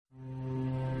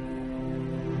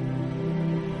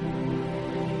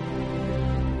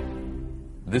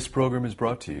This program is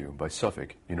brought to you by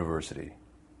Suffolk University.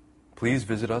 Please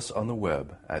visit us on the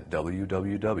web at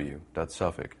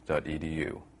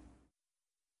www.suffolk.edu.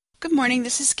 Good morning,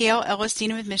 this is Gail Ellis,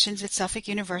 Dean of Admissions at Suffolk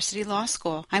University Law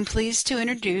School. I'm pleased to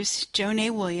introduce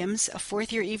Jonay Williams, a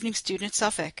fourth-year evening student at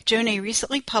Suffolk. Jonay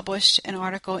recently published an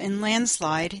article in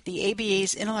Landslide, the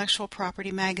ABA's intellectual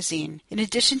property magazine. In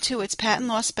addition to its patent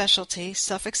law specialty,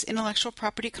 Suffolk's intellectual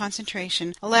property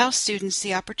concentration allows students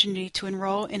the opportunity to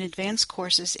enroll in advanced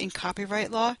courses in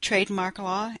copyright law, trademark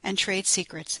law, and trade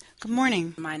secrets. Good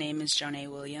morning. My name is Jonay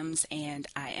Williams, and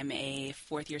I am a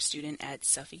fourth-year student at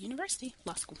Suffolk University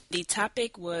Law School. The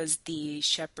topic was the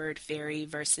Shepard Fairey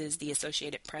versus the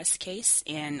Associated Press case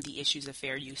and the issues of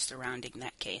fair use surrounding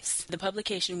that case. The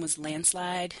publication was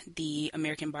Landslide, the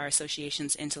American Bar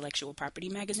Association's intellectual property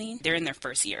magazine. They're in their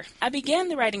first year. I began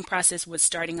the writing process with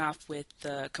starting off with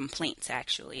the complaints,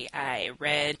 actually. I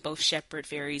read both Shepard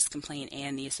Fairey's complaint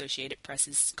and the Associated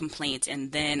Press's complaint,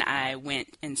 and then I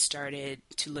went and started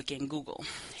to look in Google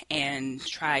and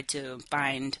tried to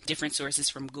find different sources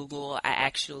from Google. I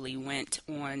actually went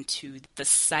on to the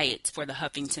site for the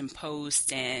Huffington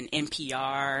Post and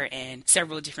NPR and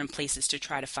several different places to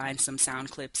try to find some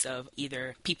sound clips of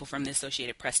either people from the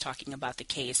Associated Press talking about the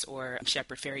case or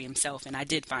Shepard Fairey himself, and I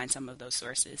did find some of those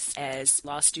sources. As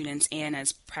law students and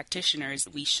as practitioners,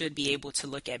 we should be able to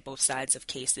look at both sides of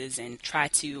cases and try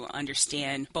to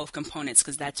understand both components,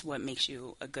 because that's what makes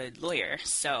you a good lawyer.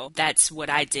 So that's what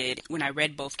I did. When I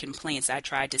read both complaints, I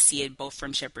tried to see it both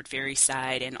from Shepard Fairey's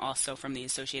side and also from the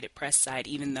Associated Press side,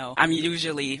 even though I'm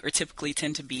usually or typically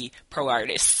tend to be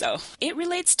pro-artist. So it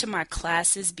relates to my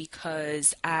classes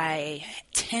because I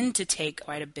tend to take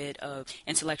quite a bit of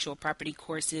intellectual property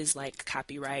courses like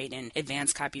copyright and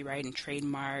advanced copyright and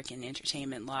trademark and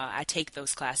entertainment law. I take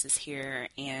those classes here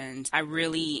and I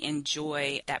really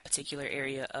enjoy that particular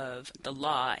area of the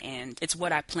law, and it's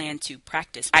what I plan to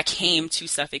practice. I came to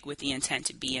Suffolk with the intent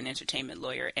to be an entertainment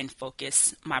lawyer and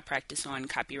focus my practice on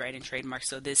copyright and trademark,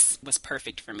 so this was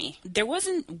perfect for me. There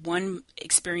wasn't one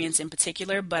experience in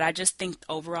particular, but I just think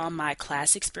overall my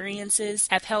class experiences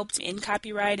have helped in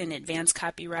copyright and advanced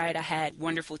copyright. I had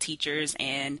wonderful teachers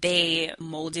and they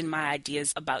molded my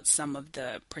ideas about some of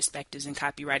the perspectives in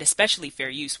copyright, especially fair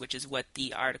use, which is what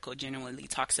the article generally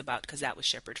talks about, because that was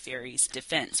Shepard Fairey's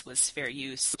defense, was fair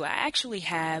use. So I actually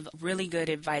have really good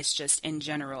advice just in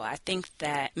general. I think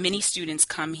that many students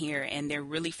come here and they're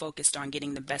really focused on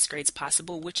getting the best grades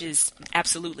possible, which is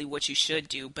absolutely what you should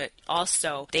do, but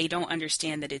also they don't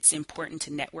understand that it's important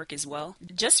to network as well.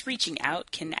 Just reaching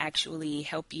out can actually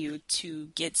help you to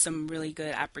get some really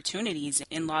good opportunities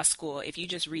in law school. If you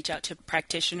just reach out to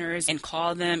practitioners and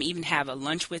call them, even have a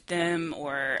lunch with them,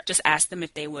 or just ask them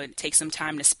if they would take some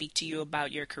time to speak to you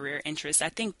about your career interests, I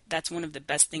think that's one of the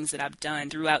best things that I've done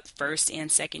throughout first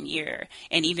and second year,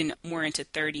 and even more into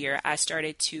third year. I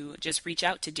started to just reach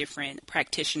out to different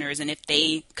practitioners, and if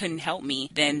they couldn't help me,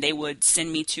 then they would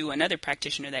send me to another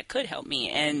practitioner that could help me,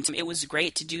 and it was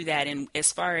great to do that. And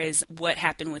as far as what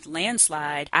happened with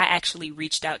Landslide, I actually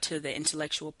reached out to the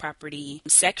intellectual property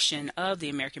section of the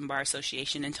American Bar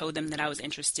Association and told them that I was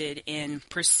interested in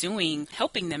pursuing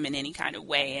helping them in any kind of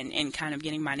way and kind of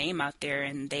getting my name out there,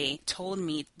 and they told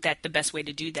me that the best way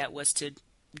to do that was to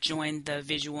join the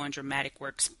visual and dramatic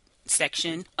works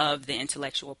section of the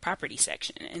intellectual property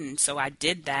section. And so I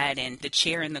did that, and the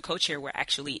chair and the co-chair were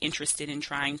actually interested in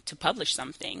trying to publish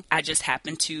something. I just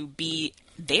happened to be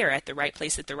there at the right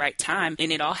place at the right time,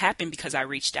 and it all happened because I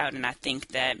reached out. And I think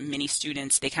that many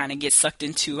students, they kind of get sucked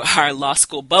into our law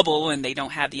school bubble and they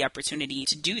don't have the opportunity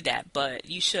to do that, but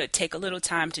you should take a little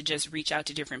time to just reach out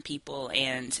to different people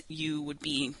and you would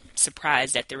be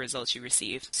surprised at the results you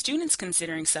receive. Students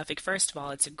considering Suffolk, first of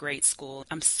all, it's a great school.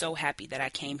 I'm so happy that I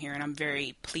came here and I'm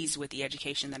very pleased with the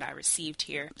education that I received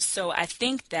here. So I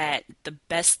think that the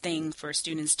best thing for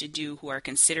students to do who are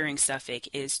considering Suffolk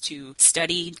is to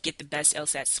study, get the best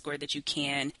LSAT score that you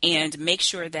can, and make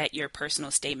sure that your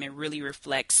personal statement really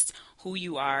reflects who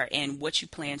you are and what you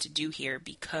plan to do here,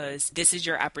 because this is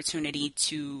your opportunity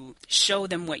to show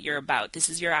them what you're about. This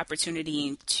is your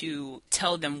opportunity to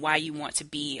tell them why you want to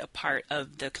be a part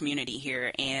of the community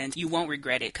here, and you won't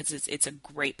regret it because it's a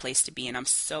great place to be, and I'm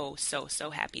so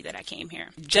happy that I came here.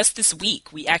 Just this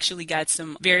week, we actually got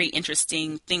some very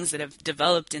interesting things that have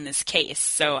developed in this case,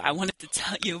 so I wanted to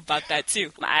tell you about that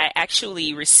too. I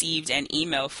actually received an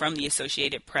email from the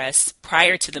Associated Press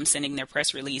prior to them sending their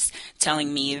press release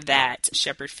telling me that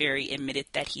Shepard Fairey admitted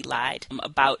that he lied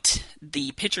about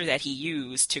the picture that he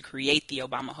used to create the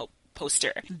Obama Hope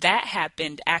poster. That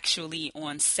happened actually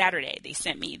on Saturday. They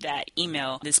sent me that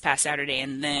email this past Saturday,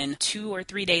 and then 2 or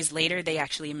 3 days later, they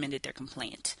actually amended their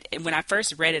complaint. And when I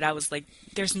first read it, I was like,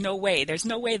 there's no way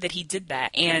that he did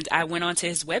that. And I went onto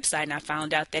his website and I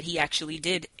found out that he actually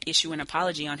did issue an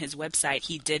apology on his website.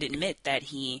 He did admit that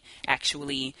he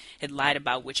actually had lied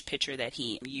about which picture that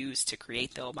he used to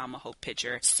create the Obama Hope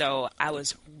picture. So I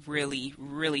was really,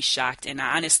 really shocked. And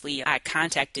I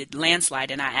contacted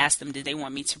Landslide and I asked them, did they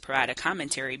want me to provide a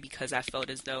commentary, because I felt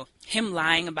as though him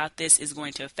lying about this is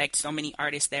going to affect so many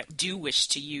artists that do wish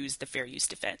to use the fair use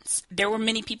defense. There were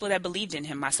many people that believed in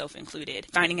him, myself included.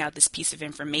 Finding out this piece of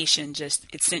information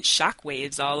it sent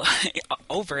shockwaves all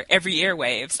over every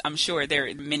airwaves. I'm sure there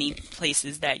are many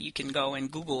places that you can go and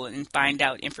Google and find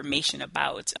out information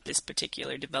about this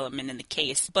particular development in the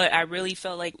case. But I really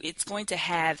felt like it's going to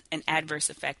have an adverse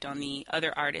effect on the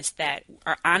other artists that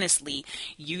are honestly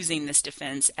using this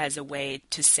defense as a way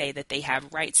to say that they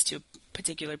have rights to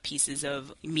particular pieces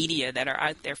of media that are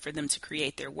out there for them to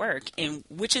create their work, and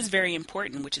which is very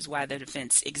important, which is why the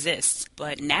defense exists.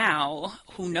 But now,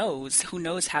 who knows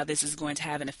how this is going to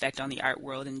have an effect on the art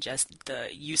world and just the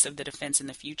use of the defense in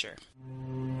the future.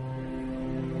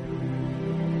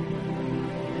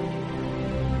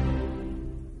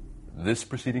 This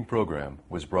preceding program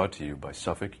was brought to you by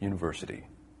Suffolk University.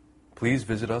 Please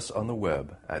visit us on the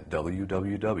web at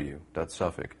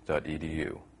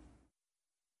www.suffolk.edu.